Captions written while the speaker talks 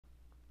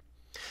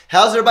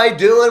How's everybody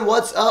doing?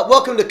 What's up?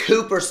 Welcome to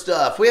Cooper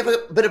Stuff. We have a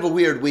bit of a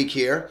weird week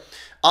here.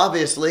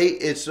 Obviously,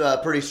 it's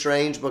pretty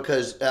strange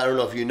because, I don't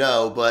know if you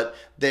know, but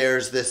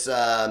there's this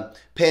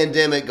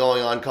pandemic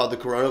going on called the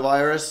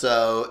coronavirus,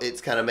 so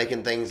it's kind of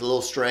making things a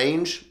little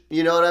strange.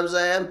 You know what I'm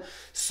saying?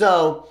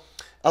 So,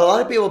 a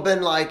lot of people have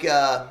been like,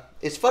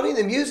 it's funny in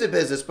the music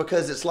business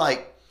because it's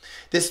like,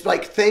 this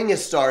like thing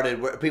has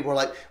started where people are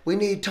like, we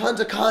need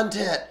tons of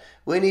content.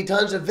 We need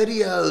tons of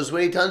videos.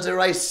 We need tons of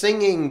everybody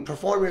singing,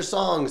 perform your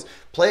songs,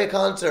 play a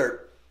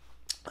concert.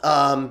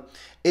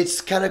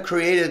 It's kind of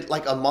created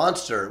like a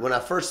monster. When I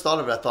first thought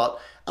of it, I thought,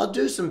 I'll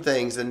do some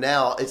things. And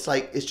now it's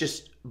like, it's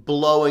just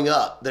blowing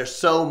up. There's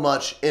so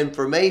much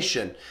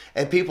information.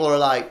 And people are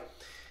like,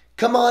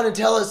 come on and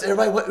tell us,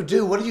 everybody, what you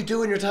do. What do you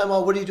do in your time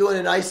off? What are you doing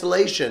in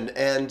isolation?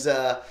 And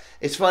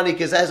it's funny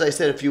because as I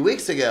said a few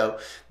weeks ago,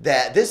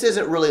 that this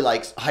isn't really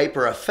like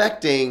hyper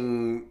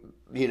affecting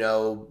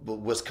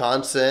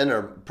Wisconsin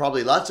or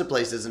probably lots of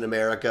places in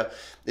America.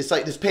 It's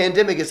like this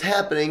pandemic is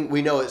happening.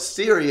 We know it's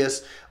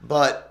serious,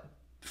 but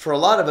for a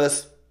lot of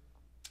us,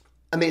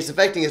 I mean, it's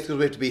affecting us because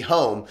we have to be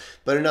home.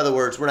 But in other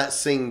words, we're not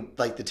seeing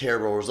like the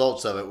terrible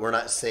results of it. We're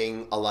not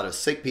seeing a lot of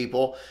sick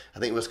people. I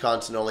think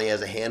Wisconsin only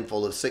has a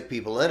handful of sick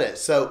people in it.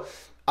 So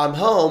I'm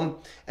home.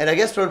 And I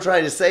guess what I'm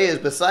trying to say is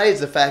besides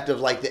the fact of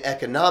like the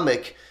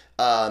economic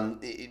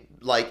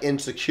like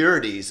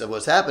insecurities of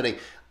what's happening,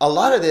 a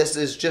lot of this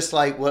is just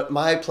like what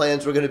my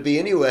plans were going to be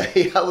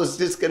anyway. I was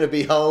just going to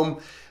be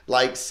home,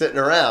 like sitting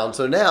around.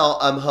 So now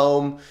I'm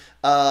home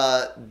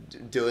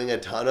doing a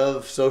ton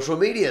of social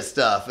media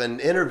stuff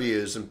and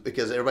interviews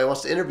because everybody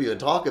wants to interview and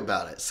talk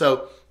about it.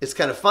 So it's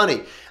kind of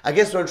funny. I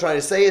guess what I'm trying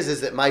to say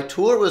is that my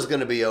tour was going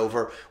to be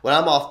over. When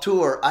I'm off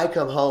tour, I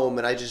come home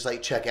and I just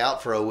like check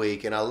out for a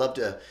week. And I love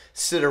to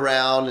sit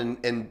around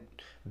and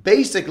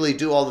basically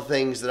do all the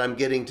things that I'm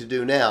getting to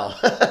do now.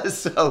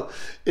 So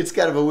it's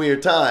kind of a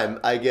weird time,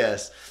 I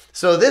guess.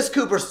 So this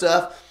Cooper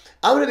Stuff,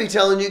 I'm going to be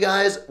telling you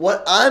guys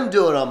what I'm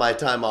doing on my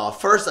time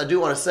off. First, I do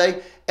want to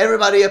say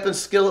everybody up in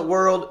Skillet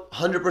World,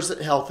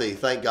 100% healthy,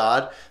 thank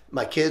God.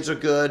 My kids are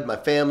good. My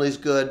family's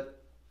good.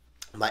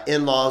 My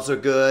in-laws are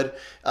good.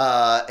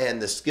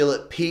 And the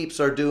Skillet peeps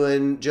are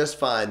doing just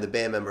fine, the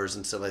band members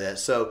and stuff like that.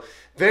 So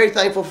very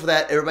thankful for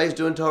that. Everybody's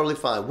doing totally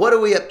fine. What are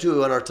we up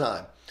to on our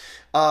time?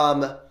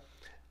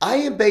 I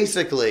am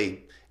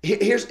basically,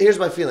 here's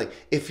my feeling.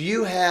 If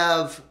you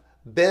have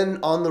been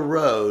on the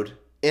road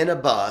in a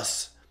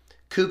bus,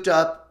 cooped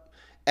up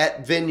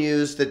at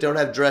venues that don't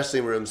have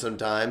dressing rooms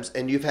sometimes,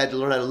 and you've had to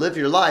learn how to live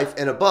your life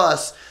in a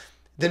bus,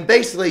 then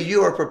basically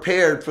you are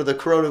prepared for the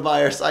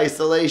coronavirus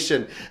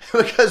isolation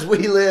because we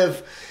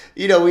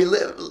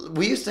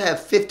used to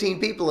have 15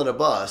 people in a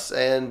bus,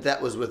 and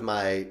that was with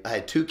I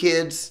had 2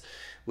 kids,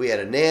 we had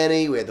a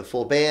nanny, we had the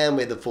full band,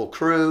 we had the full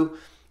crew.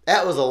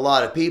 That was a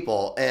lot of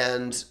people,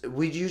 and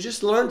you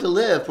just learn to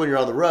live when you're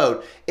on the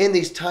road in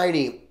these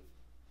tiny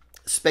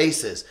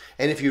spaces.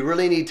 And if you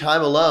really need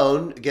time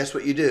alone, guess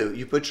what you do?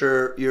 You put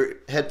your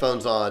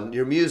headphones on,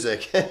 your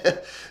music.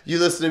 You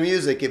listen to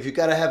music. If you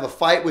got to have a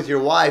fight with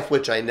your wife,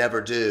 which I never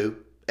do,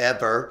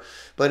 ever,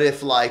 but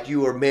if like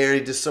you were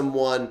married to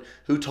someone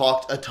who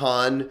talked a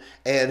ton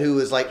and who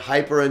was like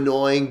hyper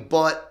annoying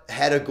but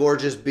had a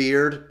gorgeous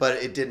beard, but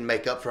it didn't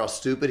make up for how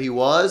stupid he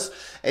was,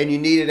 and you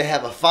needed to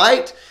have a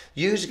fight,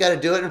 you just got to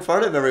do it in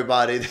front of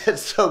everybody.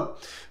 That's so.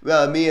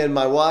 Me and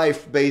my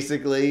wife,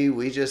 basically,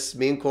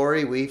 me and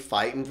Corey, we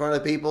fight in front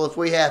of people if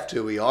we have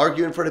to. We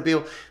argue in front of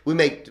people. We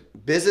make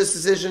business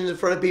decisions in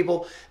front of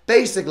people.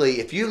 Basically,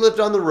 if you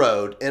lived on the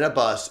road in a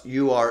bus,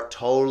 you are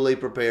totally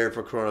prepared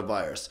for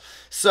coronavirus.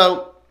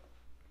 So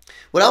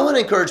what I want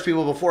to encourage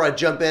people before I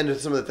jump into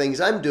some of the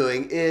things I'm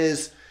doing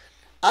is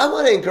I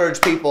want to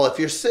encourage people, if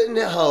you're sitting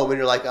at home and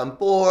you're like, I'm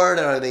bored,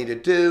 I don't have anything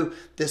to do,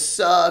 this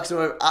sucks,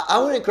 I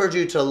want to encourage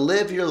you to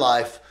live your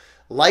life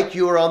like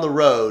you are on the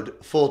road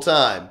full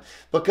time.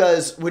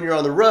 Because when you're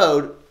on the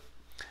road,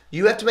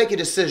 you have to make a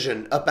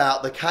decision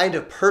about the kind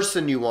of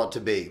person you want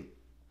to be.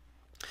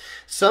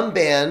 Some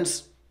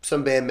band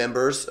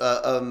members,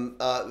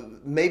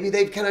 maybe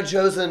they've kind of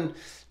chosen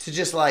to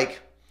just like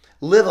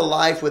live a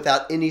life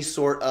without any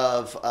sort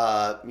of,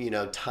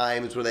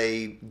 times where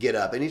they get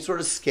up, any sort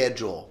of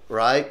schedule,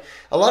 right?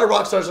 A lot of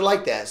rock stars are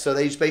like that. So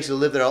they just basically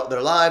live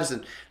their lives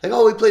and like,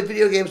 oh, we played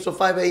video games till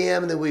 5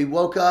 a.m. and then we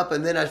woke up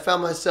and then I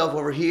found myself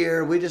over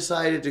here. We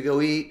decided to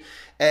go eat.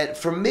 And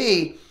for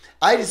me,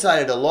 I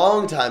decided a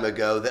long time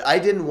ago that I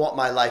didn't want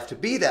my life to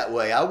be that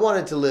way. I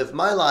wanted to live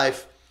my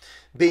life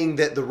being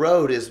that the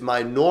road is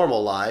my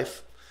normal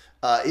life.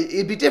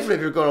 It'd be different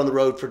if you're going on the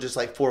road for just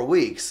like 4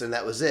 weeks and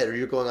that was it, or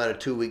you're going on a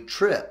 2-week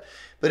trip.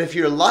 But if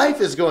your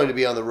life is going to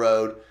be on the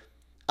road,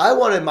 I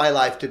wanted my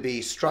life to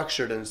be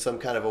structured in some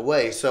kind of a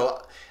way.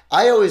 So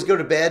I always go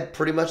to bed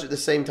pretty much at the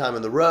same time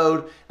on the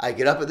road. I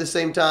get up at the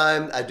same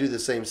time. I do the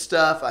same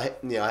stuff. I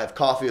have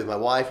coffee with my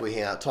wife. We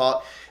hang out,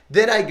 talk.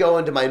 Then I go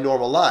into my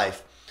normal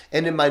life.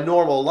 And in my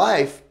normal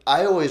life,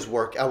 I always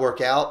work. I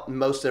work out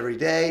most every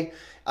day.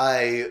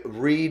 I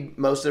read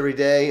most every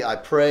day. I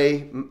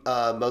pray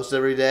most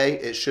every day.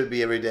 It should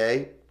be every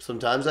day.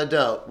 Sometimes I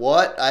don't.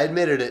 What? I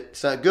admitted it.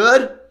 It's not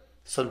good.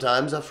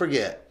 Sometimes I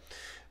forget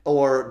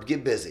or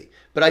get busy.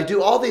 But I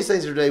do all these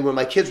things every day. When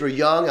my kids were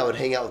young, I would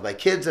hang out with my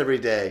kids every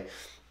day.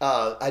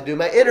 I do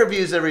my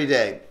interviews every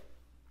day.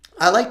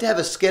 I like to have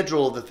a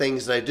schedule of the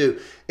things that I do.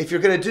 If you're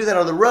going to do that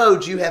on the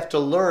road, you have to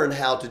learn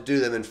how to do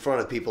them in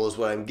front of people is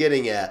what I'm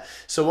getting at.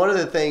 So one of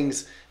the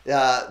things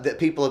that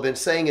people have been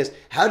saying is,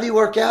 how do you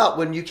work out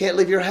when you can't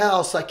leave your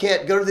house? I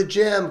can't go to the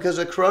gym because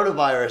of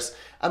coronavirus.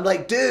 I'm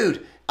like,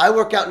 dude, I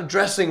work out in a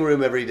dressing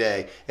room every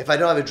day. If I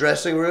don't have a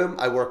dressing room,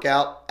 I work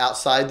out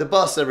outside the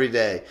bus every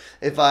day.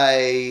 If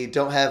I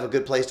don't have a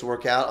good place to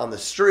work out on the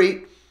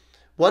street,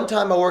 one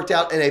time I worked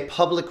out in a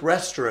public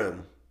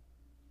restroom.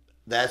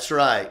 That's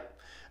right.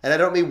 And I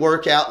don't mean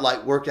work out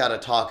like work out a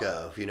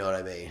taco, if you know what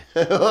I mean.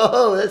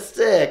 Oh, that's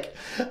sick.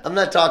 I'm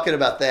not talking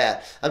about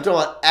that. I'm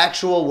talking about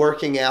actual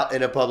working out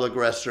in a public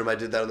restroom. I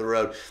did that on the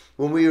road.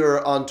 When we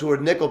were on tour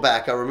with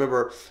Nickelback, I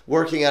remember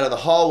working out in the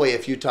hallway a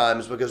few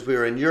times because we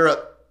were in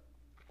Europe.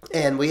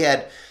 And we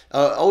had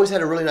always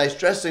had a really nice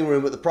dressing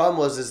room, but the problem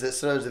was is that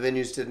sometimes the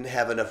venues didn't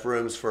have enough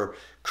rooms for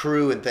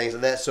crew and things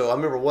like that. So I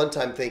remember one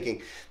time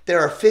thinking,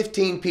 there are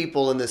 15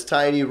 people in this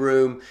tiny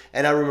room,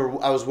 and I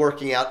remember I was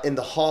working out in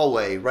the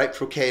hallway right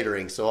for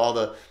catering. So all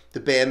the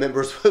band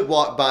members would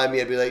walk by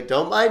me. I'd be like,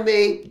 don't mind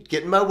me,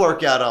 getting my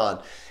workout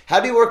on. How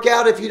do you work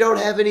out if you don't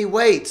have any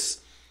weights?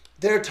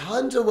 There are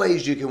tons of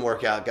ways you can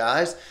work out,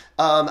 guys.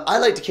 I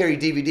like to carry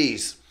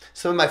DVDs.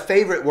 Some of my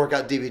favorite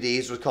workout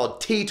DVDs was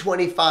called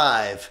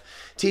T25.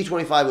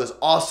 T25 was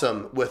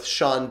awesome with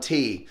Shaun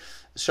T.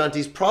 Shaun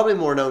T's probably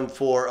more known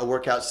for a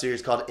workout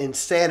series called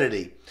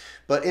Insanity.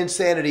 But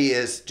Insanity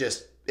is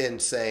just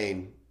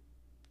insane.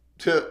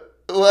 You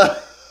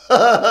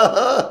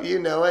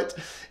know it.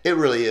 It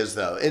really is,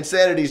 though.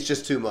 Insanity is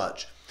just too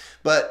much.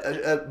 But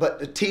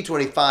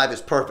T25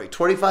 is perfect.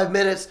 25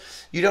 minutes.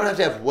 You don't have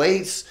to have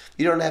weights.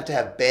 You don't have to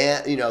have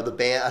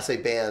I say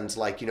bands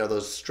like,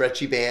 those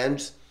stretchy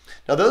bands.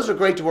 Now, those are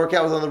great to work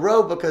out with on the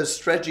road because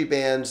stretchy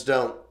bands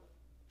don't,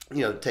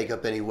 take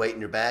up any weight in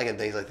your bag and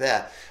things like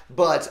that.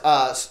 But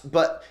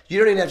you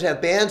don't even have to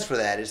have bands for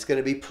that. It's going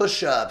to be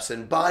push-ups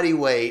and body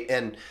weight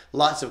and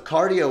lots of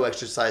cardio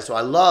exercise. So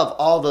I love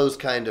all those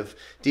kind of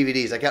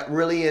DVDs. I got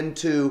really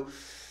into,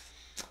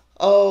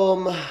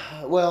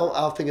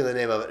 I'll think of the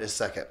name of it in a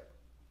second.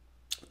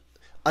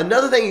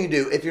 Another thing you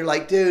do, if you're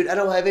like, dude, I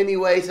don't have any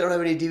weights, I don't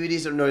have any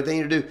DVDs, I don't know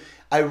anything to do.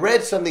 I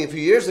read something a few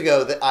years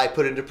ago that I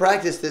put into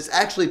practice that's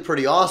actually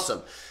pretty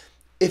awesome.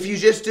 If you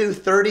just do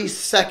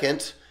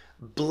 30-second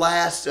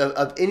blast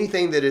of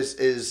anything that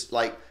is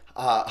like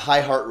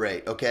high heart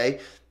rate, okay?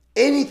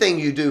 Anything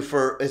you do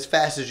for as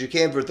fast as you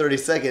can for 30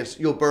 seconds,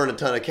 you'll burn a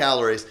ton of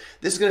calories.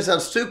 This is going to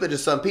sound stupid to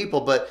some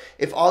people, but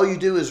if all you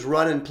do is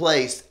run in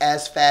place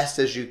as fast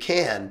as you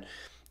can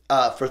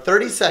for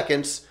 30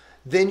 seconds,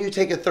 then you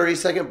take a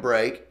 30-second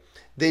break,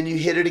 then you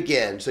hit it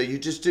again. So you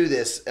just do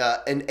this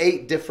in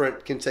 8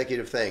 different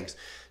consecutive things.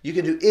 You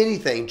can do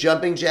anything,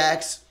 jumping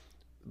jacks,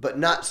 but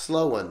not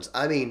slow ones.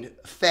 I mean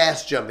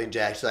fast jumping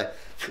jacks. Like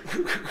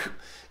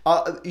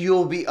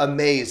you'll be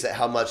amazed at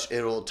how much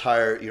it will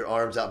tire your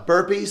arms out.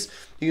 Burpees,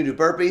 you can do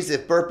burpees.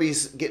 If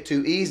burpees get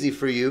too easy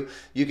for you,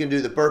 you can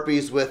do the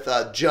burpees with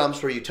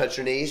jumps where you touch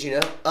your knees,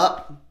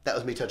 up. That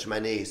was me touching my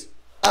knees.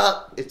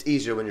 Up. It's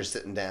easier when you're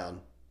sitting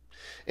down.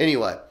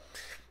 Anyway.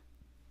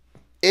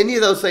 Any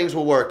of those things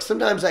will work.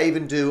 Sometimes I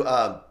even do,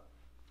 have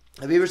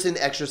you ever seen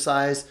the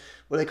exercise?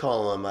 What do they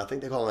call them? I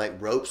think they call them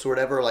like ropes or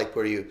whatever, like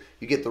where you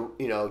get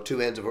the,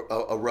 2 ends of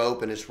a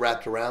rope and it's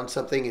wrapped around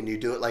something and you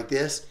do it like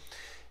this.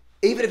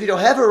 Even if you don't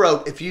have a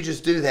rope, if you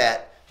just do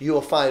that, you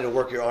will find it'll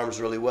work your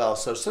arms really well.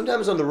 So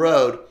sometimes on the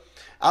road,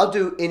 I'll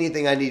do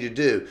anything I need to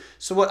do.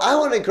 So what I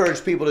want to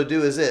encourage people to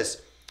do is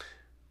this.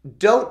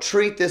 Don't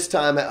treat this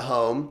time at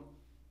home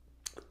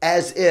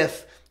as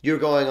if you're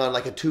going on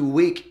like a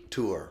 2-week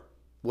tour.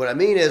 What I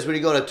mean is when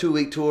you go on a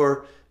 2-week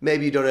tour,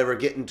 maybe you don't ever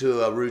get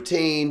into a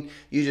routine.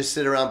 You just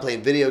sit around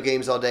playing video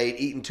games all day,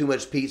 eating too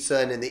much pizza,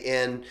 and in the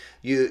end,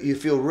 you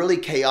feel really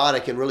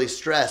chaotic and really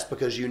stressed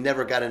because you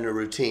never got into a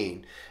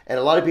routine. And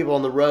a lot of people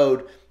on the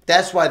road,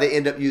 that's why they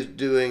end up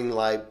doing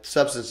like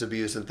substance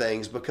abuse and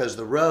things, because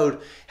the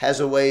road has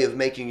a way of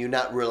making you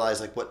not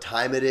realize like what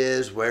time it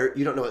is, where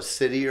you don't know what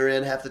city you're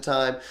in half the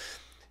time.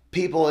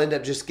 People end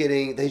up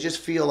they just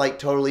feel like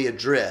totally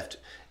adrift.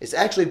 It's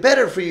actually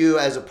better for you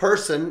as a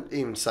person,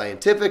 even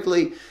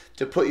scientifically,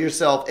 to put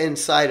yourself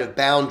inside of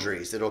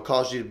boundaries. It'll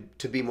cause you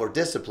to be more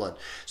disciplined.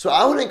 So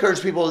I want to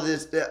encourage people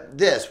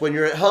this. When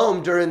you're at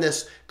home during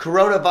this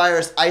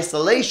coronavirus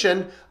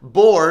isolation,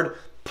 bored,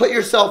 put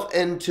yourself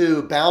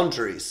into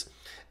boundaries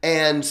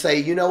and say,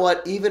 you know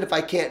what, even if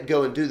I can't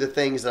go and do the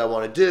things that I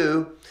want to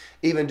do,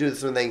 even do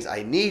some things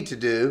I need to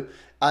do,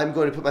 I'm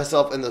going to put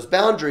myself in those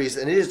boundaries,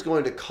 and it is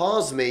going to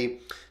cause me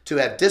to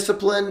have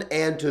discipline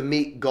and to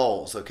meet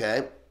goals,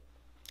 okay?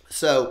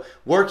 So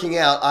working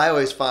out, I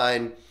always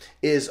find,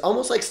 is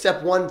almost like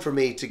step 1 for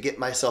me to get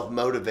myself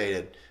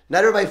motivated.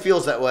 Not everybody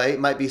feels that way.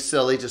 It might be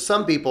silly to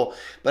some people,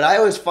 but I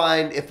always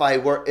find if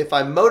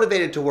I'm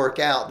motivated to work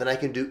out, then I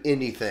can do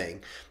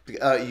anything.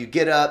 You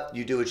get up,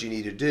 you do what you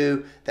need to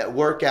do. That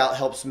workout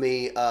helps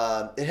me.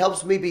 It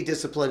helps me be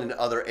disciplined in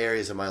other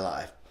areas of my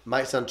life.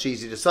 Might sound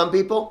cheesy to some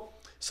people.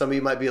 Some of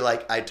you might be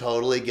like, I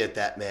totally get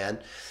that, man.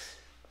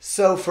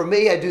 So for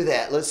me, I do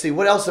that. Let's see,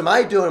 what else am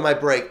I doing in my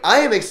break? I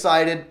am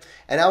excited,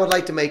 and I would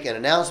like to make an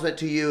announcement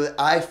to you.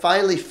 I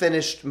finally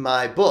finished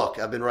my book.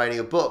 I've been writing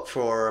a book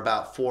for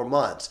about 4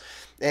 months,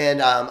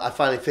 and I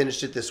finally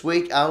finished it this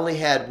week. I only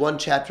had 1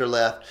 chapter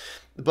left,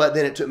 but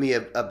then it took me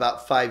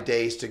about 5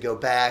 days to go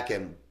back.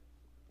 And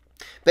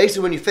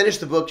basically, when you finish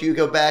the book, you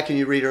go back and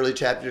you read early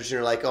chapters, and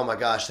you're like, oh my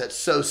gosh, that's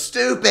so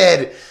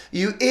stupid,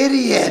 you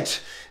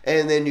idiot.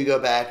 And then you go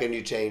back and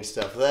you change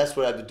stuff. That's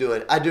what I've been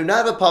doing. I do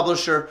not have a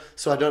publisher,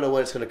 so I don't know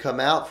when it's going to come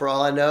out. For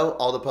all I know,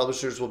 all the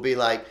publishers will be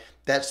like,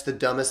 that's the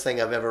dumbest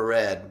thing I've ever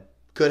read.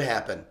 Could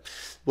happen.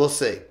 We'll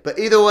see. But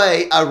either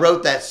way, I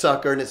wrote that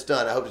sucker and it's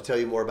done. I hope to tell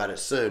you more about it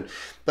soon.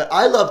 But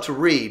I love to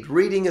read.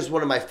 Reading is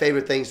one of my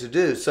favorite things to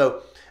do.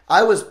 So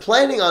I was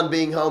planning on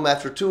being home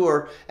after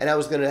tour, and I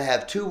was going to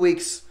have 2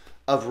 weeks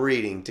of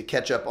reading to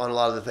catch up on a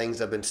lot of the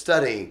things I've been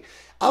studying.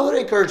 I would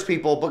encourage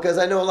people, because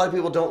I know a lot of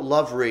people don't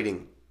love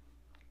reading.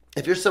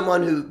 If you're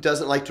someone who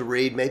doesn't like to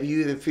read, maybe you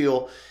even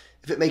feel,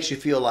 if it makes you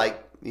feel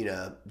like,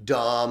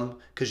 dumb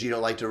because you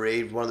don't like to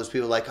read, one of those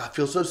people like, I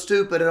feel so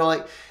stupid. And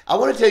I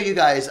want to tell you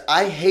guys,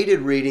 I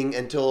hated reading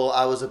until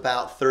I was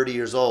about 30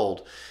 years old,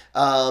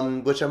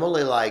 which I'm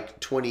only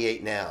like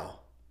 28 now,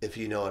 if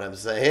you know what I'm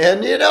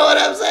saying. You know what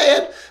I'm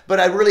saying?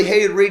 But I really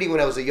hated reading when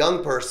I was a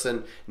young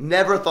person.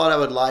 Never thought I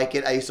would like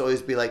it. I used to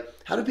always be like,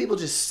 how do people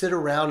just sit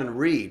around and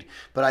read?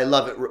 But I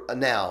love it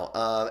now.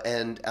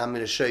 And I'm going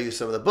to show you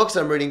some of the books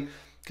I'm reading,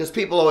 because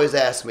people always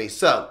ask me.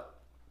 So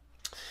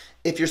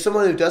if you're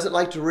someone who doesn't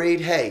like to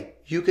read, hey,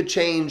 you could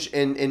change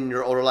in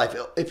your older life.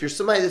 If you're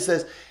somebody that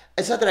says,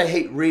 it's not that I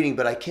hate reading,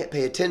 but I can't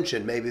pay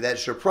attention, maybe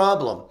that's your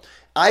problem.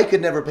 I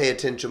could never pay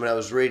attention when I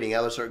was reading.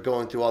 I would start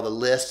going through all the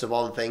lists of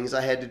all the things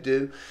I had to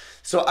do.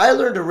 So I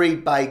learned to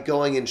read by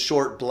going in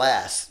short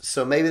blasts.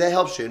 So maybe that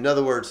helps you. In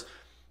other words,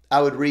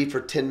 I would read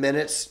for 10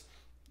 minutes,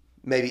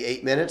 maybe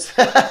 8 minutes.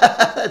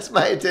 That's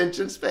my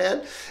attention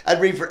span. I'd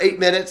read for 8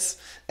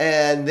 minutes.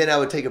 And then I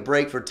would take a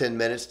break for 10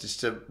 minutes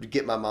just to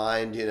get my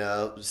mind,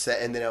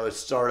 set, and then I would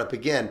start up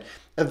again.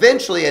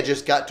 Eventually, I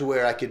just got to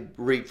where I could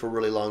read for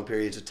really long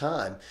periods of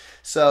time.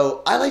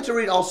 So I like to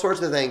read all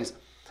sorts of things.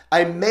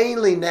 I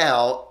mainly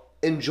now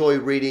enjoy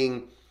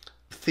reading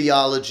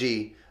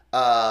theology,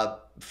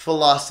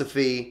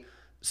 philosophy,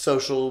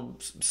 social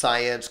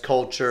science,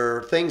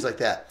 culture, things like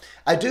that.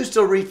 I do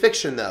still read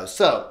fiction, though.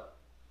 So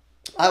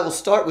I will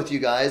start with you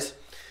guys.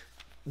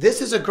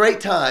 This is a great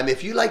time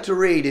if you like to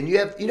read, and you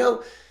have,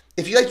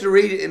 if you like to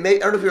read, I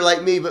don't know if you're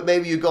like me, but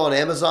maybe you go on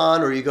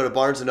Amazon or you go to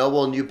Barnes &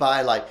 Noble and you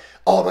buy like,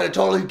 oh, I'm going to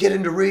totally get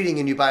into reading,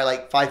 and you buy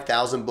like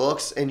 5,000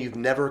 books and you've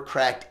never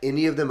cracked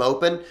any of them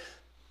open.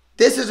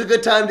 This is a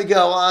good time to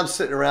go, I'm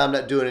sitting around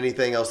not doing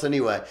anything else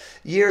anyway.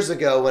 Years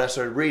ago when I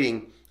started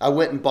reading, I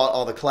went and bought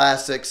all the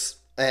classics,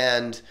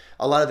 and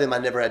a lot of them I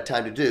never had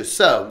time to do.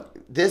 So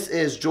this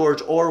is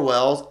George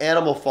Orwell's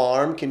Animal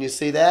Farm. Can you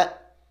see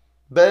that?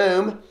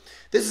 Boom.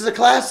 This is a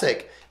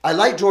classic. I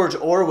like George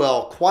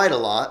Orwell quite a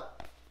lot.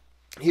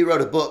 He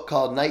wrote a book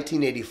called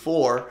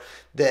 1984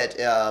 that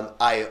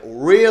I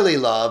really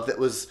love. That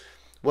was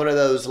one of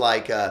those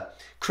like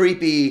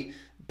creepy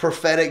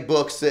prophetic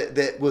books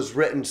that was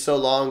written so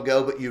long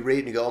ago, but you read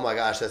and you go, oh my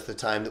gosh, that's the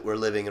time that we're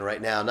living in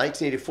right now.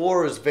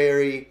 1984 was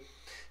very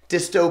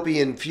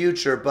dystopian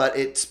future, but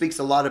it speaks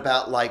a lot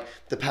about like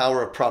the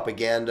power of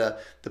propaganda,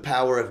 the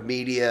power of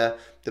media,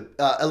 in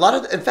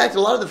fact, a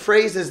lot of the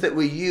phrases that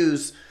we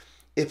use.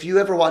 If you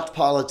ever watch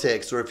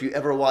politics, or if you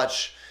ever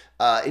watch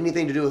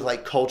anything to do with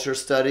like culture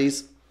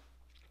studies,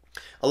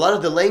 a lot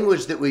of the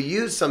language that we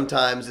use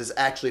sometimes is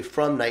actually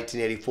from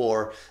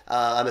 1984.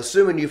 I'm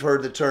assuming you've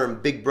heard the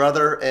term Big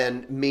Brother,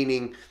 and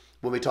meaning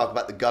when we talk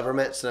about the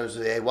government, sometimes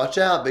we say, hey, watch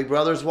out, Big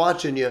Brother's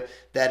watching you.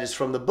 That is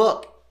from the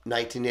book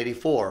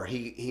 1984.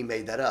 He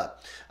made that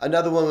up.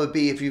 Another one would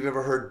be if you've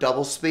ever heard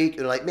doublespeak.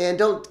 You're like, man,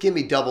 don't give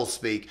me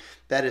doublespeak.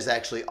 That is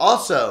actually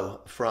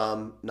also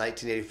from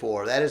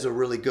 1984. That is a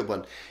really good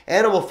one.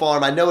 Animal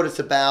Farm, I know what it's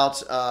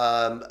about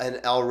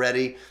and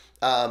already,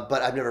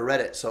 but I've never read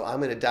it. So I'm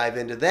going to dive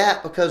into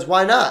that, because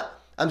why not?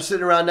 I'm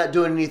sitting around not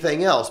doing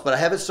anything else, but I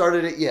haven't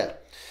started it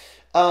yet.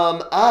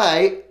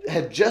 I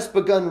have just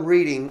begun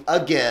reading,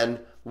 again,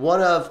 one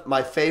of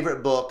my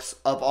favorite books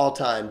of all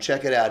time.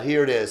 Check it out.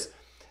 Here it is.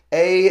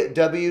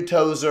 A.W.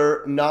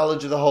 Tozer,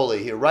 Knowledge of the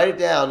Holy. Here, write it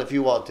down if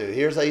you want to.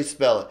 Here's how you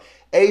spell it.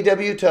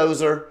 A.W.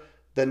 Tozer,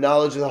 The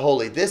Knowledge of the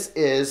Holy. This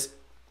is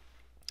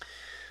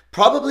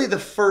probably the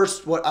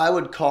first, what I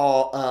would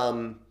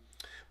call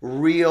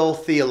real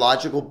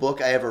theological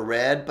book I ever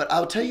read. But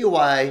I'll tell you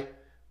why.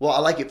 Well, I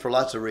like it for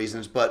lots of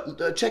reasons,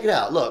 but check it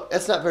out. Look,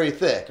 that's not very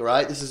thick,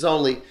 right? This is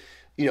only,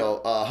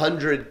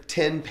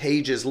 110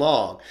 pages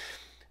long.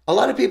 A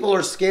lot of people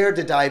are scared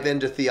to dive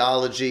into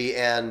theology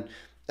and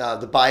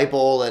the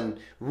Bible and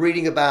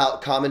reading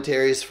about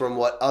commentaries from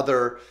what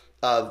other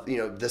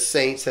the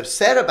saints have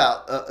said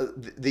about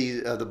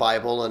the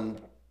Bible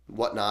and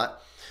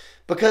whatnot,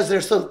 because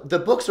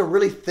the books are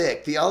really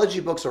thick. Theology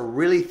books are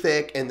really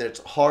thick, and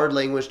it's hard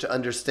language to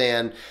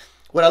understand.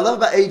 What I love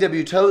about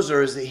A.W.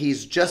 Tozer is that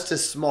he's just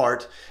as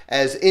smart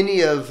as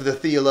any of the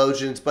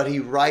theologians, but he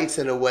writes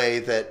in a way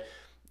that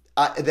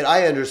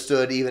I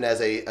understood even as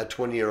a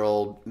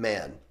 20-year-old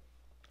man.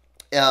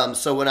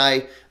 So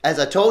as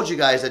I told you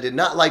guys, I did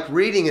not like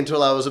reading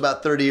until I was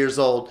about 30 years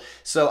old.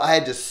 So I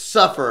had to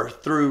suffer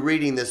through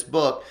reading this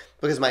book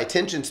because my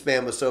attention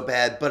span was so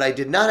bad, but I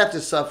did not have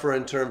to suffer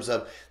in terms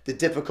of the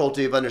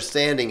difficulty of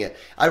understanding it.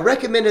 I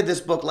recommended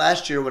this book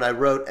last year when I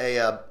wrote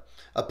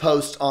a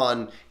post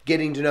on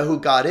getting to know who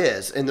God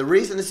is. And the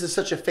reason this is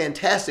such a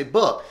fantastic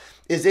book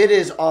is it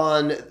is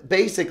on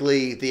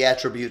basically the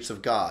attributes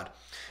of God.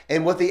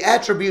 And what the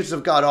attributes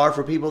of God are,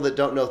 for people that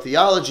don't know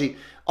theology,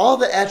 all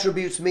the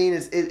attributes mean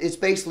is it's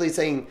basically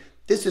saying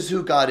this is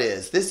who God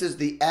is. This is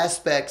the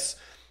aspects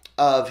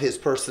of his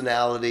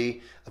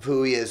personality, of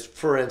who he is.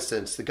 For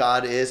instance, the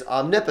God is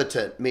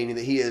omnipotent, meaning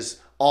that he is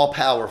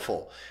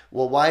all-powerful.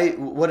 Well,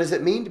 what does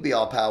it mean to be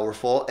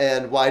all-powerful,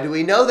 and why do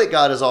we know that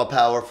God is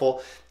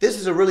all-powerful? This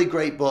is a really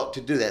great book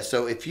to do that.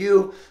 So if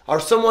you are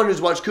someone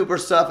who's watched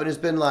Cooper's stuff and has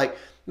been like,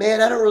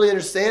 man, I don't really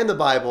understand the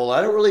Bible.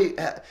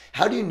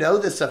 How do you know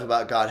this stuff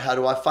about God? How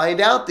do I find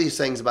out these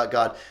things about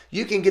God?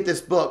 You can get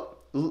this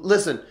book,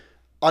 listen,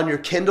 on your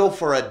Kindle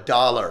for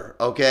 $1,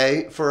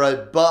 okay? For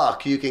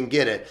 $1, you can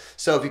get it.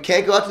 So if you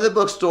can't go out to the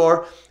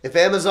bookstore, if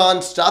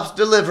Amazon stops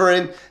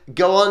delivering,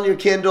 go on your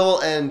Kindle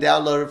and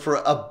download it for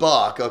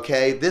 $1,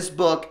 okay? This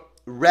book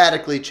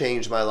radically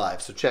changed my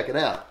life, so check it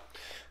out.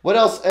 What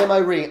else am I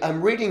reading?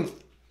 I'm reading,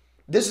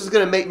 this is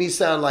going to make me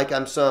sound like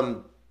I'm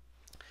some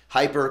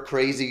hyper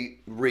crazy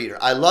reader.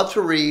 I love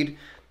to read,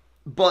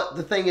 but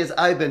the thing is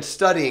I've been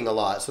studying a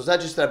lot. So it's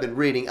not just that I've been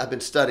reading, I've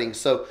been studying.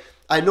 So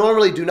I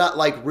normally do not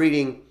like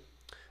reading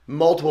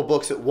multiple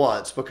books at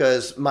once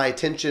because my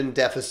attention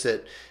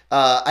deficit,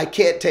 I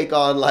can't take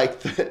on like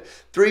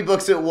 3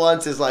 books at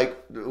once is like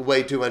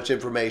way too much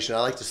information.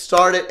 I like to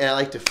start it and I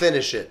like to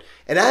finish it.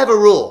 And I have a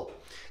rule.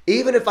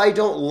 Even if I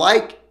don't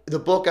like the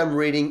book I'm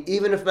reading,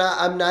 even if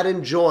I'm not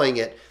enjoying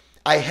it,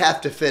 I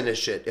have to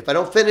finish it. If I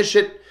don't finish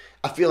it,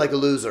 I feel like a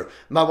loser.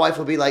 My wife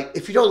will be like,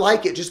 if you don't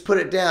like it, just put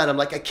it down. I'm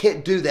like, I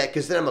can't do that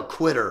because then I'm a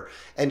quitter,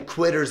 and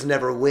quitters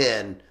never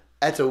win.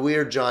 That's a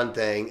weird John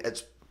thing.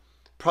 It's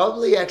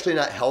probably actually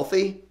not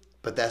healthy,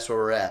 but that's where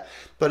we're at.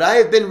 But I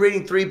have been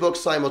reading 3 books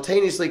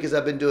simultaneously because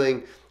I've been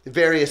doing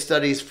various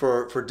studies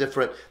for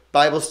different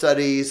Bible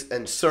studies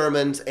and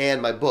sermons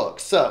and my book.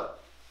 So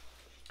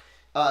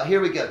here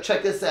we go.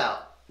 Check this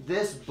out.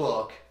 This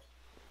book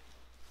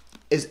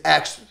is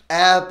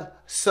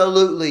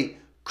absolutely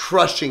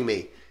crushing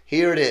me.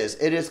 Here it is.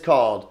 It is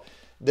called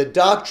The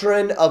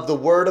Doctrine of the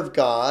Word of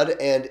God,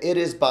 and it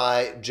is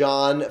by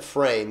John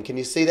Frame. Can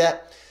you see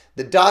that?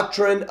 The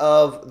Doctrine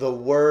of the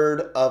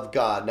Word of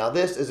God. Now,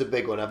 this is a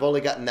big one. I've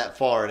only gotten that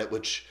far in it,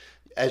 which,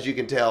 as you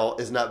can tell,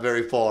 is not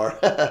very far.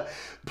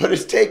 But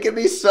it's taken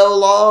me so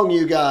long,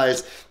 you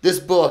guys. This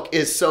book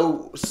is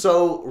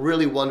so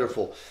really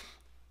wonderful.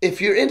 If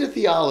you're into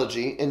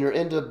theology and you're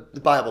into the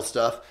Bible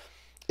stuff,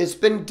 it's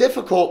been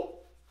difficult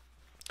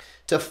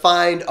to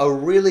find a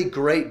really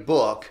great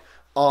book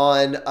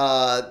on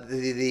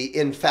the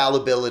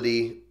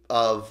infallibility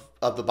of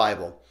the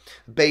Bible,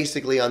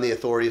 basically on the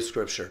authority of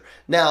Scripture.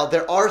 Now,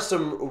 there are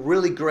some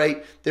really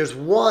great, there's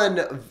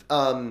one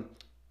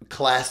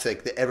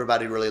classic that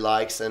everybody really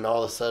likes, and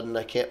all of a sudden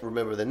I can't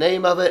remember the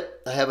name of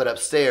it. I have it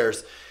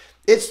upstairs.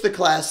 It's the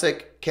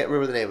classic, can't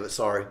remember the name of it,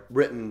 sorry,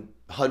 written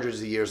hundreds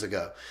of years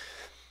ago.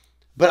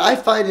 But I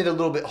find it a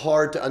little bit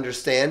hard to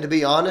understand, to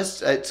be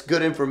honest. It's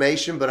good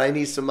information, but I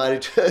need somebody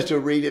to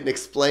read it and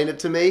explain it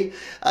to me.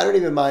 I don't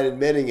even mind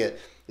admitting it.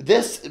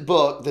 This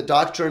book, The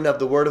Doctrine of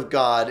the Word of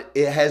God,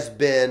 it has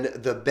been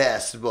the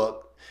best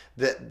book,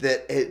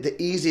 the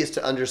easiest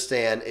to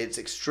understand. It's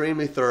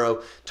extremely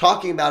thorough,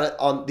 talking about it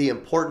on the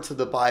importance of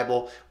the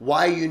Bible,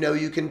 why you know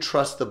you can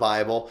trust the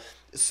Bible.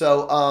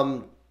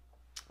 So,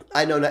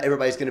 I know not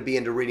everybody's going to be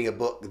into reading a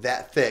book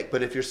that thick,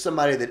 but if you're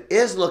somebody that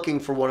is looking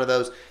for one of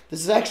those,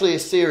 this is actually a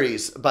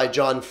series by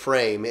John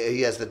Frame.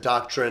 He has The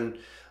Doctrine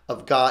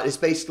of God. It's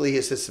basically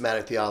his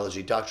systematic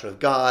theology. Doctrine of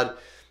God,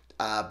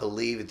 I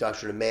believe the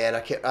Doctrine of Man.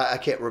 I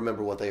can't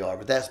remember what they are,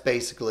 but that's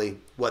basically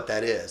what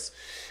that is.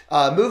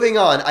 Moving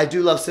on, I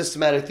do love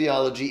systematic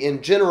theology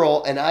in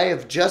general, and I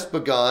have just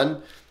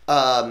begun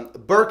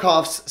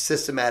Berkhof's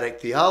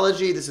Systematic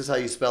Theology. This is how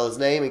you spell his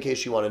name in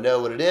case you want to know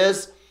what it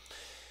is.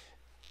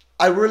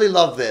 I really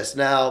love this.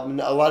 Now,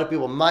 a lot of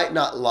people might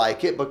not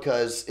like it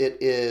because it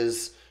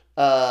is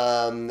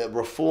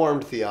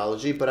Reformed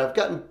theology, but I've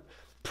gotten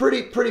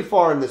pretty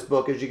far in this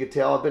book, as you can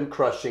tell. I've been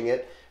crushing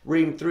it,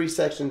 reading 3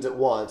 sections at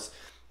once,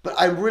 but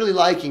I'm really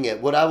liking it.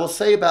 What I will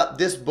say about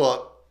this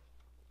book,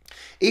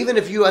 even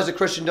if you as a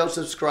Christian don't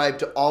subscribe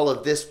to all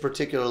of this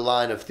particular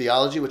line of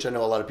theology, which I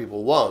know a lot of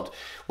people won't,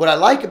 what I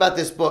like about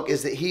this book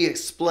is that he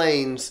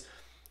explains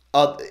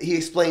he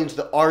explains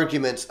the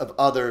arguments of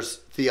others'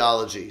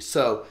 theology.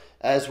 So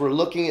as we're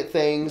looking at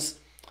things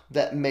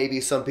that maybe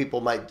some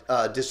people might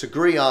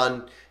disagree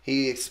on,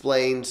 he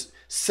explains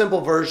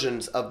simple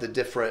versions of the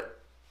different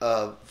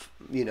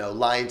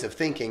lines of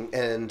thinking,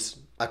 and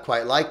I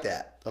quite like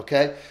that.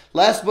 Okay,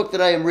 last book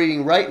that I am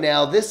reading right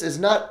now. This is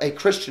not a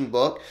Christian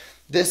book.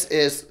 This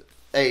is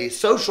a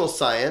social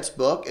science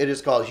book. It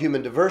is called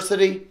Human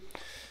Diversity.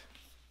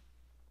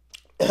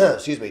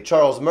 Excuse me,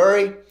 Charles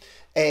Murray.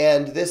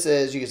 And this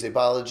is, you can say,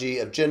 Biology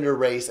of Gender,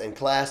 Race, and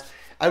Class.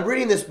 I'm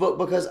reading this book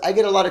because I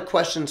get a lot of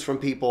questions from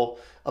people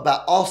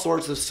about all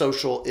sorts of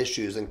social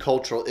issues and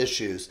cultural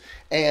issues.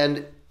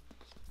 And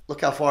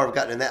look how far I've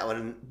gotten in that one.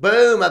 And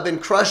boom, I've been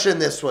crushing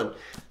this one.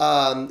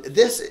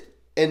 This,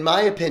 in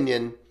my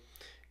opinion,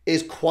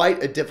 is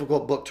quite a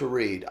difficult book to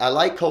read. I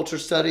like culture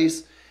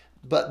studies,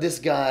 but this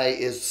guy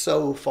is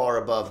so far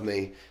above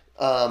me.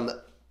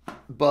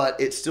 But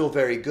it's still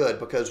very good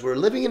because we're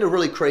living in a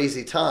really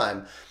crazy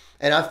time.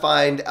 And I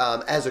find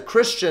as a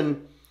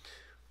Christian,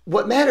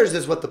 what matters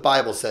is what the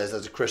Bible says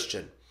as a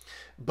Christian.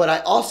 But I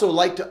also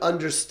like to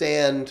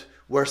understand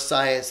where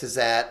science is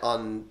at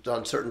on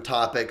certain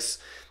topics,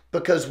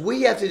 because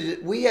we have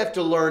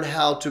to learn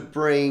how to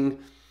bring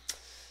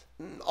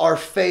our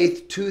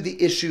faith to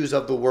the issues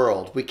of the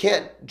world. We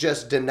can't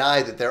just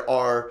deny that there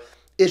are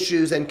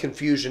issues and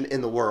confusion in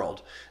the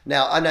world.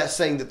 Now, I'm not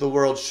saying that the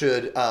world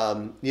should,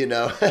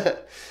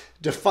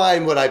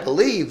 define what I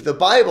believe. The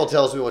Bible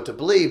tells me what to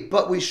believe,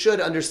 but we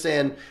should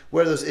understand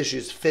where those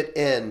issues fit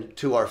in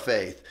to our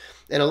faith.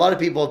 And a lot of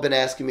people have been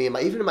asking me,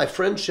 even in my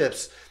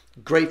friendships,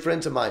 great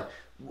friends of mine,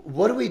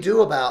 what do we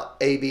do about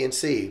A, B, and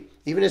C?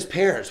 Even as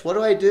parents, what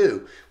do I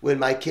do when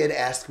my kid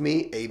asks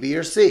me A, B,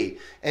 or C?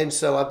 And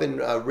so I've been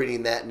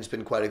reading that, and it's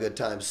been quite a good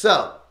time.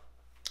 So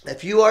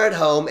if you are at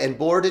home and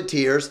bored to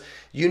tears,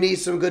 you need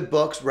some good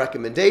books,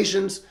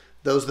 recommendations.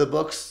 Those are the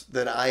books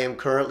that I am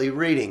currently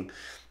reading.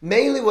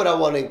 Mainly what I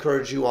want to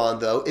encourage you on,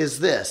 though,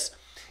 is this.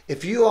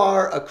 If you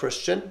are a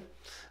Christian,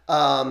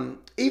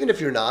 even if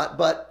you're not,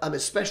 but I'm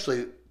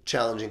especially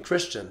challenging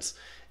Christians.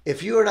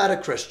 If you are not a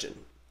Christian,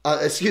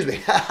 excuse me,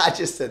 I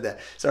just said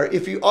that. Sorry.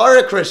 If you are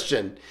a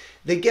Christian,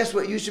 then guess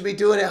what you should be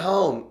doing at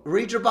home?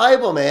 Read your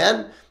Bible,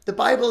 man. The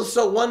Bible is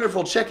so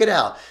wonderful. Check it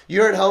out.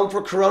 You're at home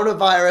for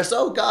coronavirus.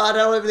 Oh, God, I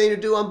don't have anything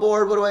to do. I'm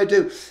bored. What do I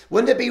do?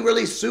 Wouldn't it be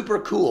really super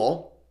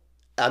cool?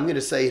 I'm going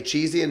to say a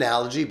cheesy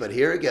analogy, but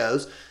here it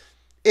goes.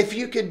 If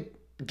you could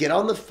get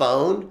on the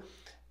phone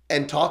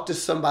and talk to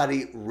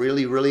somebody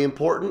really, really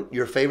important,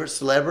 your favorite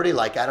celebrity,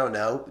 like, I don't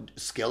know,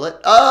 Skillet.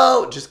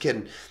 Oh, just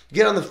kidding.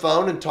 Get on the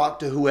phone and talk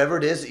to whoever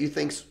it is that you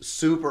think's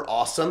super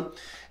awesome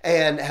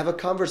and have a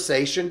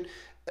conversation.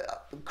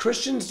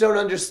 Christians don't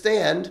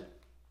understand,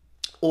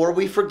 or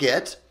we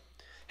forget,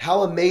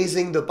 how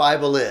amazing the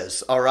Bible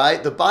is, all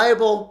right? The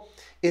Bible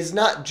is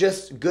not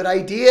just good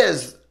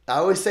ideas. I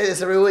always say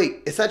this every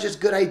week. It's not just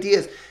good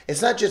ideas.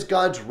 It's not just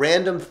God's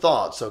random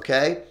thoughts,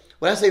 okay?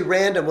 When I say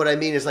random, what I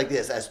mean is like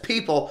this. As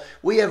people,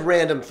 we have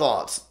random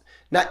thoughts.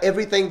 Not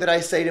everything that I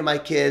say to my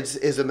kids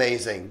is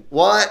amazing.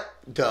 What?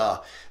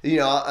 Duh.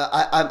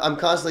 I'm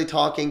constantly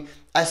talking.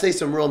 I say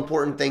some real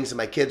important things to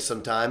my kids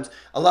sometimes.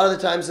 A lot of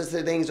the times I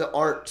say things that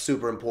aren't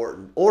super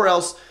important. Or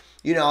else,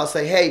 I'll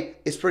say, hey,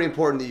 it's pretty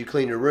important that you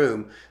clean your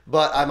room.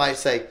 But I might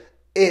say,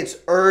 it's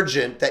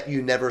urgent that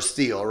you never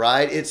steal,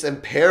 right? It's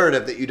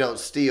imperative that you don't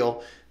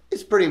steal.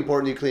 It's pretty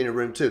important you clean your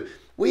room too.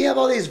 We have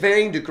all these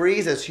varying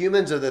degrees as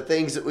humans of the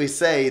things that we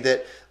say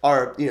that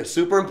are,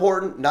 super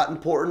important, not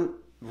important,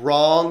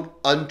 wrong,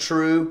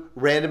 untrue,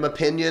 random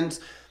opinions.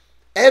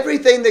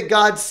 Everything that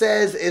God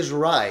says is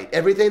right.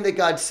 Everything that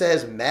God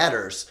says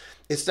matters.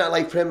 It's not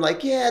like for him,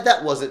 like, yeah,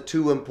 that wasn't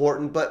too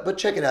important, but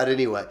check it out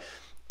anyway.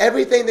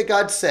 Everything that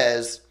God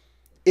says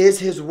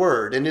is his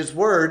word, and his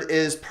word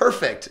is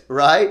perfect,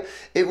 right?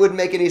 It wouldn't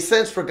make any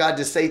sense for God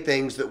to say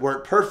things that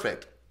weren't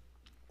perfect.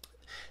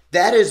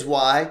 That is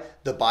why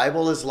the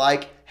Bible is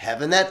like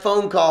having that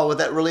phone call with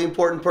that really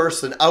important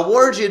person. I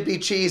warned you it'd be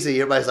cheesy.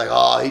 Everybody's like,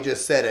 oh, he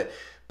just said it.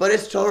 But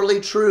it's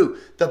totally true.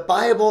 The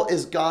Bible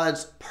is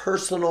God's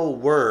personal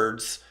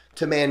words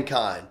to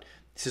mankind.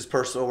 It's his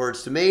personal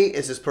words to me.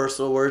 It's his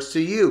personal words to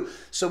you.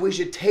 So we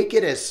should take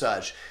it as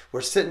such.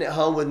 We're sitting at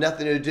home with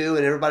nothing to do,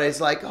 and everybody's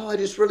like, oh, I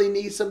just really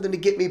need something to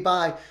get me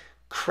by.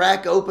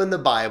 Crack open the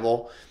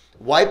Bible,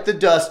 wipe the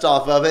dust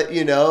off of it,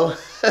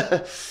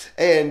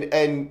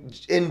 and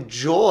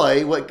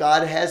enjoy what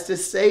God has to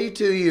say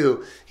to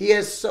you. He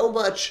has so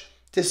much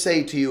to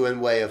say to you in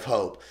way of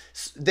hope.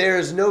 There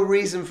is no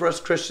reason for us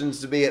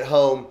Christians to be at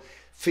home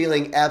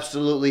feeling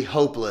absolutely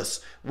hopeless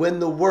when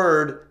the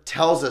Word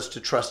tells us to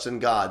trust in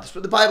God. That's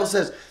what the Bible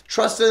says.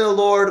 Trust in the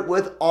Lord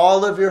with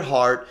all of your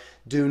heart.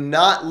 Do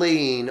not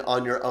lean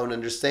on your own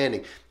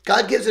understanding.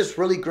 God gives us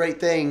really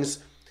great things,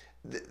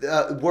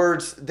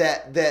 words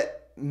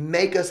that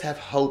make us have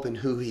hope in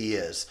who he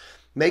is.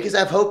 Make us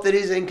have hope that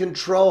he's in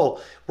control.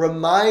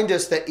 Remind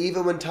us that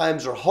even when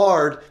times are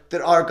hard,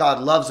 that our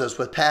God loves us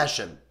with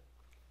passion.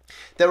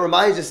 That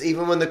reminds us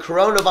even when the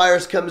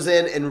coronavirus comes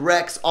in and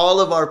wrecks all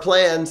of our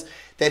plans,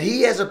 that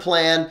he has a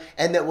plan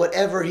and that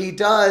whatever he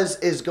does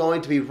is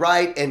going to be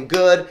right and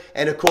good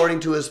and according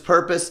to his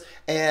purpose,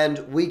 and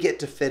we get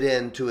to fit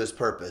into his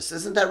purpose.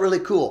 Isn't that really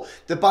cool?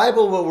 The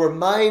Bible will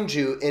remind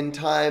you in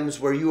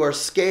times where you are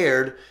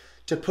scared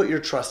to put your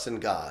trust in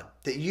God,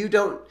 that you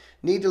don't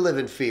need to live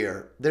in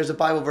fear. There's a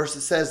Bible verse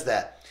that says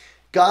that.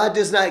 God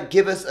does not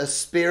give us a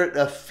spirit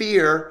of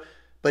fear,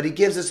 but he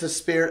gives us a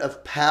spirit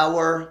of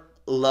power,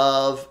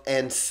 love,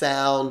 and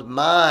sound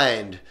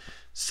mind.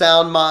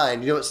 Sound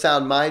mind. You know what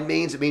sound mind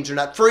means? It means you're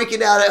not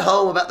freaking out at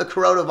home about the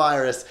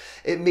coronavirus.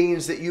 It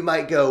means that you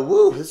might go,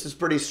 woo, this is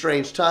pretty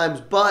strange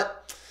times,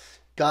 but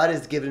God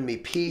has given me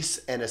peace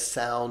and a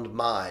sound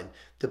mind.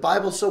 The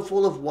Bible's so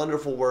full of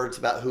wonderful words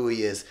about who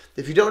he is.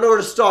 If you don't know where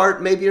to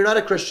start, maybe you're not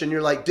a Christian,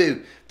 you're like,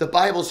 dude, the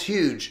Bible's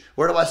huge.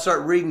 Where do I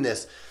start reading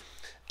this?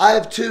 I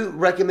have two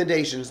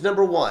recommendations.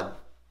 Number one,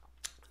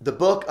 the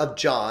book of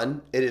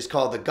John. It is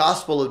called the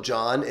Gospel of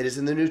John. It is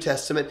in the New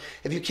Testament.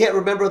 If you can't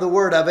remember the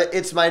word of it,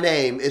 it's my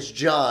name. It's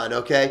John,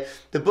 okay?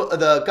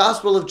 The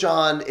Gospel of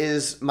John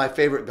is my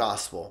favorite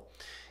gospel.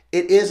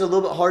 It is a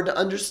little bit hard to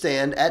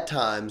understand at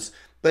times,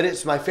 but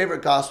it's my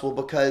favorite gospel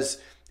because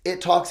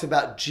it talks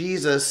about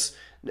Jesus,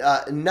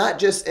 not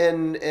just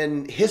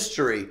in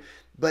history,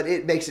 but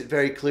it makes it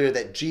very clear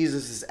that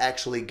Jesus is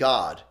actually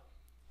God.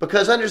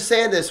 Because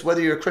understand this,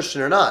 whether you're a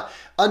Christian or not,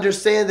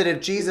 understand that if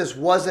Jesus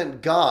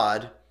wasn't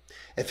God,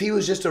 if he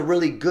was just a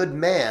really good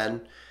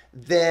man,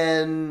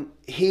 then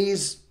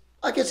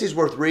I guess he's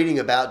worth reading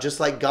about, just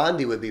like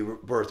Gandhi would be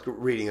worth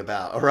reading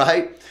about, all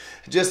right?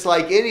 Just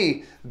like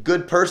any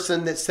good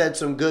person that said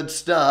some good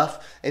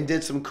stuff and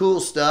did some cool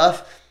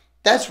stuff,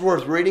 that's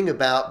worth reading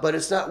about, but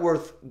it's not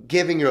worth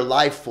giving your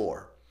life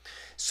for.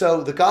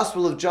 So the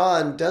Gospel of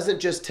John doesn't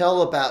just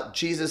tell about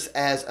Jesus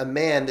as a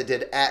man that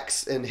did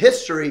acts in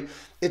history.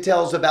 It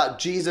tells about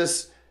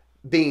Jesus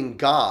being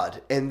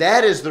God. And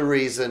that is the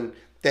reason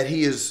that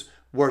he is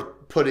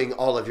worth putting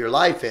all of your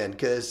life in.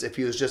 Because if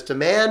he was just a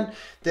man,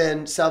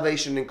 then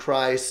salvation in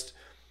Christ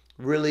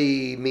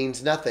really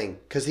means nothing.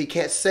 Because he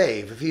can't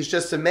save. If he's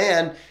just a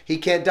man, he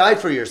can't die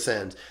for your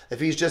sins. If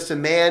he's just a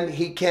man,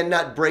 he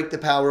cannot break the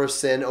power of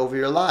sin over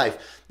your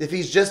life. If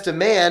he's just a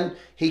man,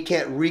 he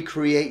can't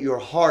recreate your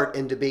heart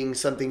into being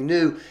something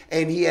new.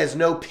 And he has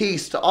no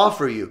peace to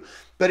offer you.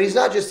 But he's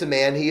not just a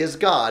man, he is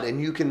God.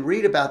 And you can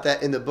read about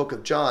that in the book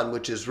of John,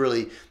 which is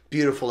really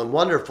beautiful and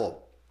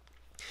wonderful.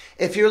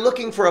 If you're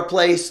looking for a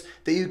place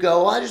that you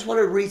go, I just want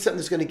to read something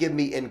that's going to give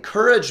me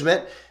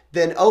encouragement,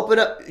 then open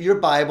up your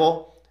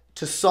Bible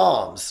to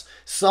Psalms.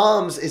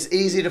 Psalms is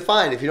easy to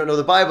find. If you don't know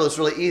the Bible, it's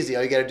really easy.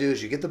 All you got to do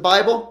is you get the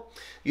Bible,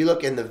 you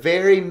look in the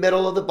very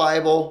middle of the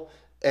Bible,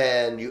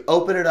 and you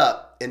open it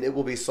up, and it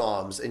will be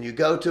Psalms. And you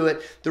go to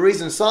it. The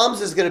reason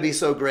Psalms is going to be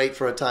so great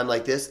for a time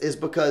like this is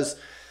because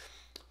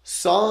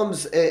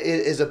Psalms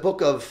is a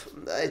book of,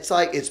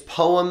 it's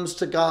poems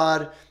to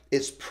God,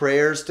 it's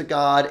prayers to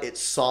God,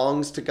 it's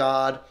songs to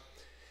God.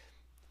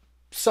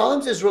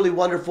 Psalms is really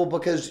wonderful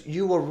because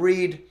you will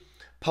read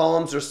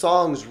poems or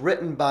songs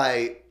written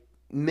by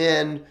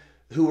men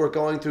who were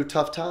going through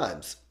tough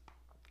times.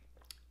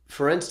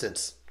 For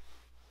instance,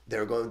 they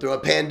were going through a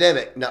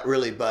pandemic. Not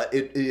really, but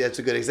it's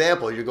a good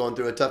example. You're going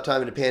through a tough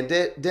time in a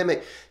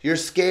pandemic. You're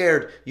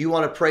scared. You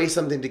want to pray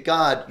something to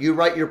God. You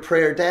write your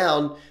prayer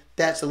down.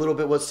 That's a little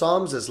bit what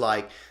Psalms is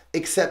like.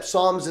 Except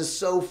Psalms is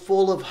so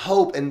full of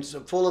hope and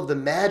so full of the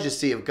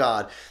majesty of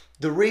God.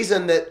 The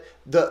reason that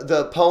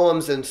the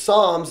poems in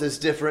Psalms is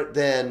different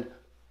than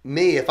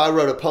me, if I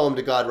wrote a poem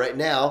to God right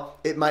now,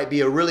 it might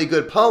be a really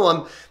good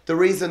poem. The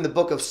reason the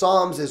book of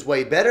Psalms is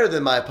way better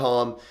than my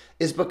poem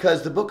is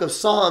because the book of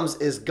Psalms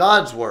is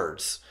God's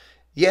words.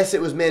 Yes,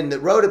 it was men that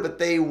wrote it, but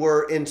they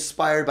were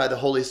inspired by the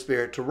Holy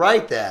Spirit to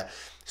write that.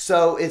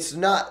 So it's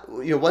not,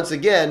 once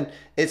again,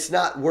 it's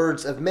not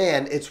words of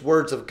man, it's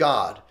words of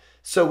God.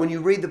 So when you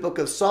read the book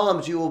of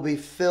Psalms, you will be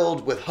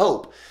filled with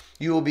hope.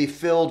 You will be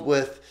filled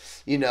with,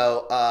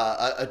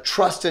 a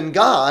trust in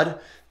God,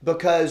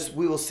 because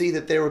we will see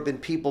that there have been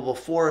people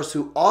before us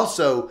who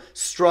also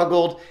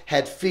struggled,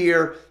 had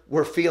fear,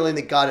 were feeling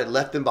that God had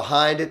left them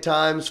behind at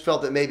times,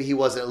 felt that maybe he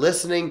wasn't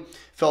listening,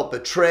 felt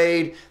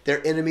betrayed,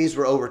 their enemies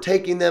were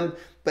overtaking them.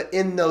 But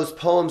in those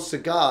poems to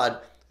God,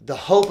 the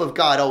hope of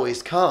God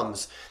always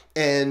comes.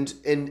 And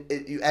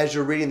as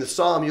you're reading the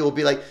psalm, you will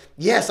be like,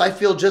 yes, I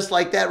feel just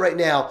like that right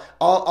now.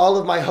 All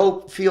of my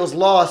hope feels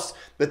lost,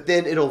 but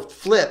then it'll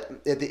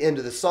flip at the end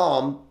of the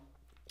psalm,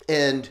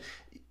 and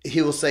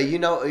he will say,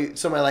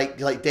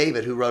 somebody like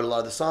David, who wrote a lot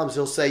of the Psalms,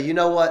 he'll say, you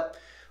know what?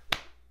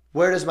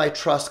 Where does my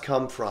trust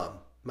come from?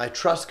 My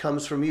trust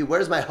comes from you. Where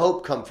does my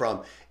hope come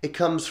from? It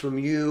comes from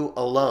you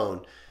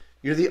alone.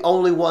 You're the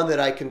only one that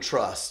I can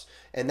trust.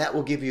 And that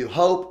will give you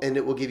hope, and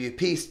it will give you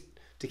peace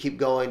to keep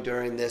going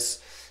during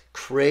this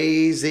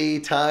crazy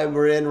time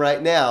we're in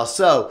right now.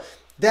 So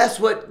that's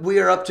what we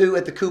are up to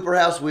at the Cooper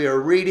House. We are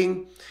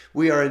reading.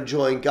 We are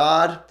enjoying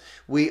God.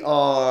 We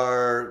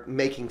are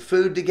making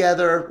food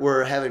together.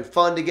 We're having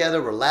fun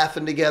together. We're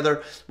laughing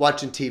together,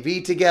 watching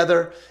TV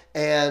together.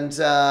 And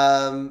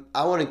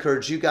I want to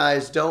encourage you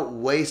guys,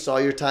 don't waste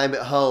all your time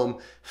at home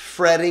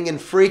fretting and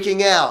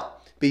freaking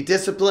out. Be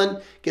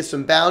disciplined, get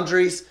some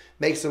boundaries,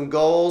 make some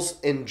goals,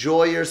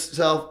 enjoy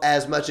yourself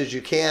as much as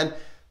you can.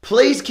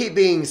 Please keep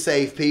being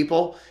safe,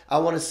 people. I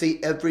want to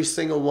see every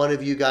single one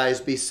of you guys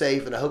be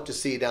safe, and I hope to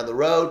see you down the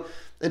road.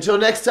 Until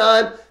next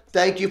time,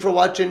 thank you for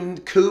watching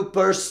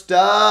Cooper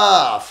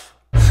Stuff.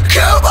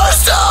 Cooper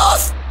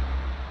Stuff!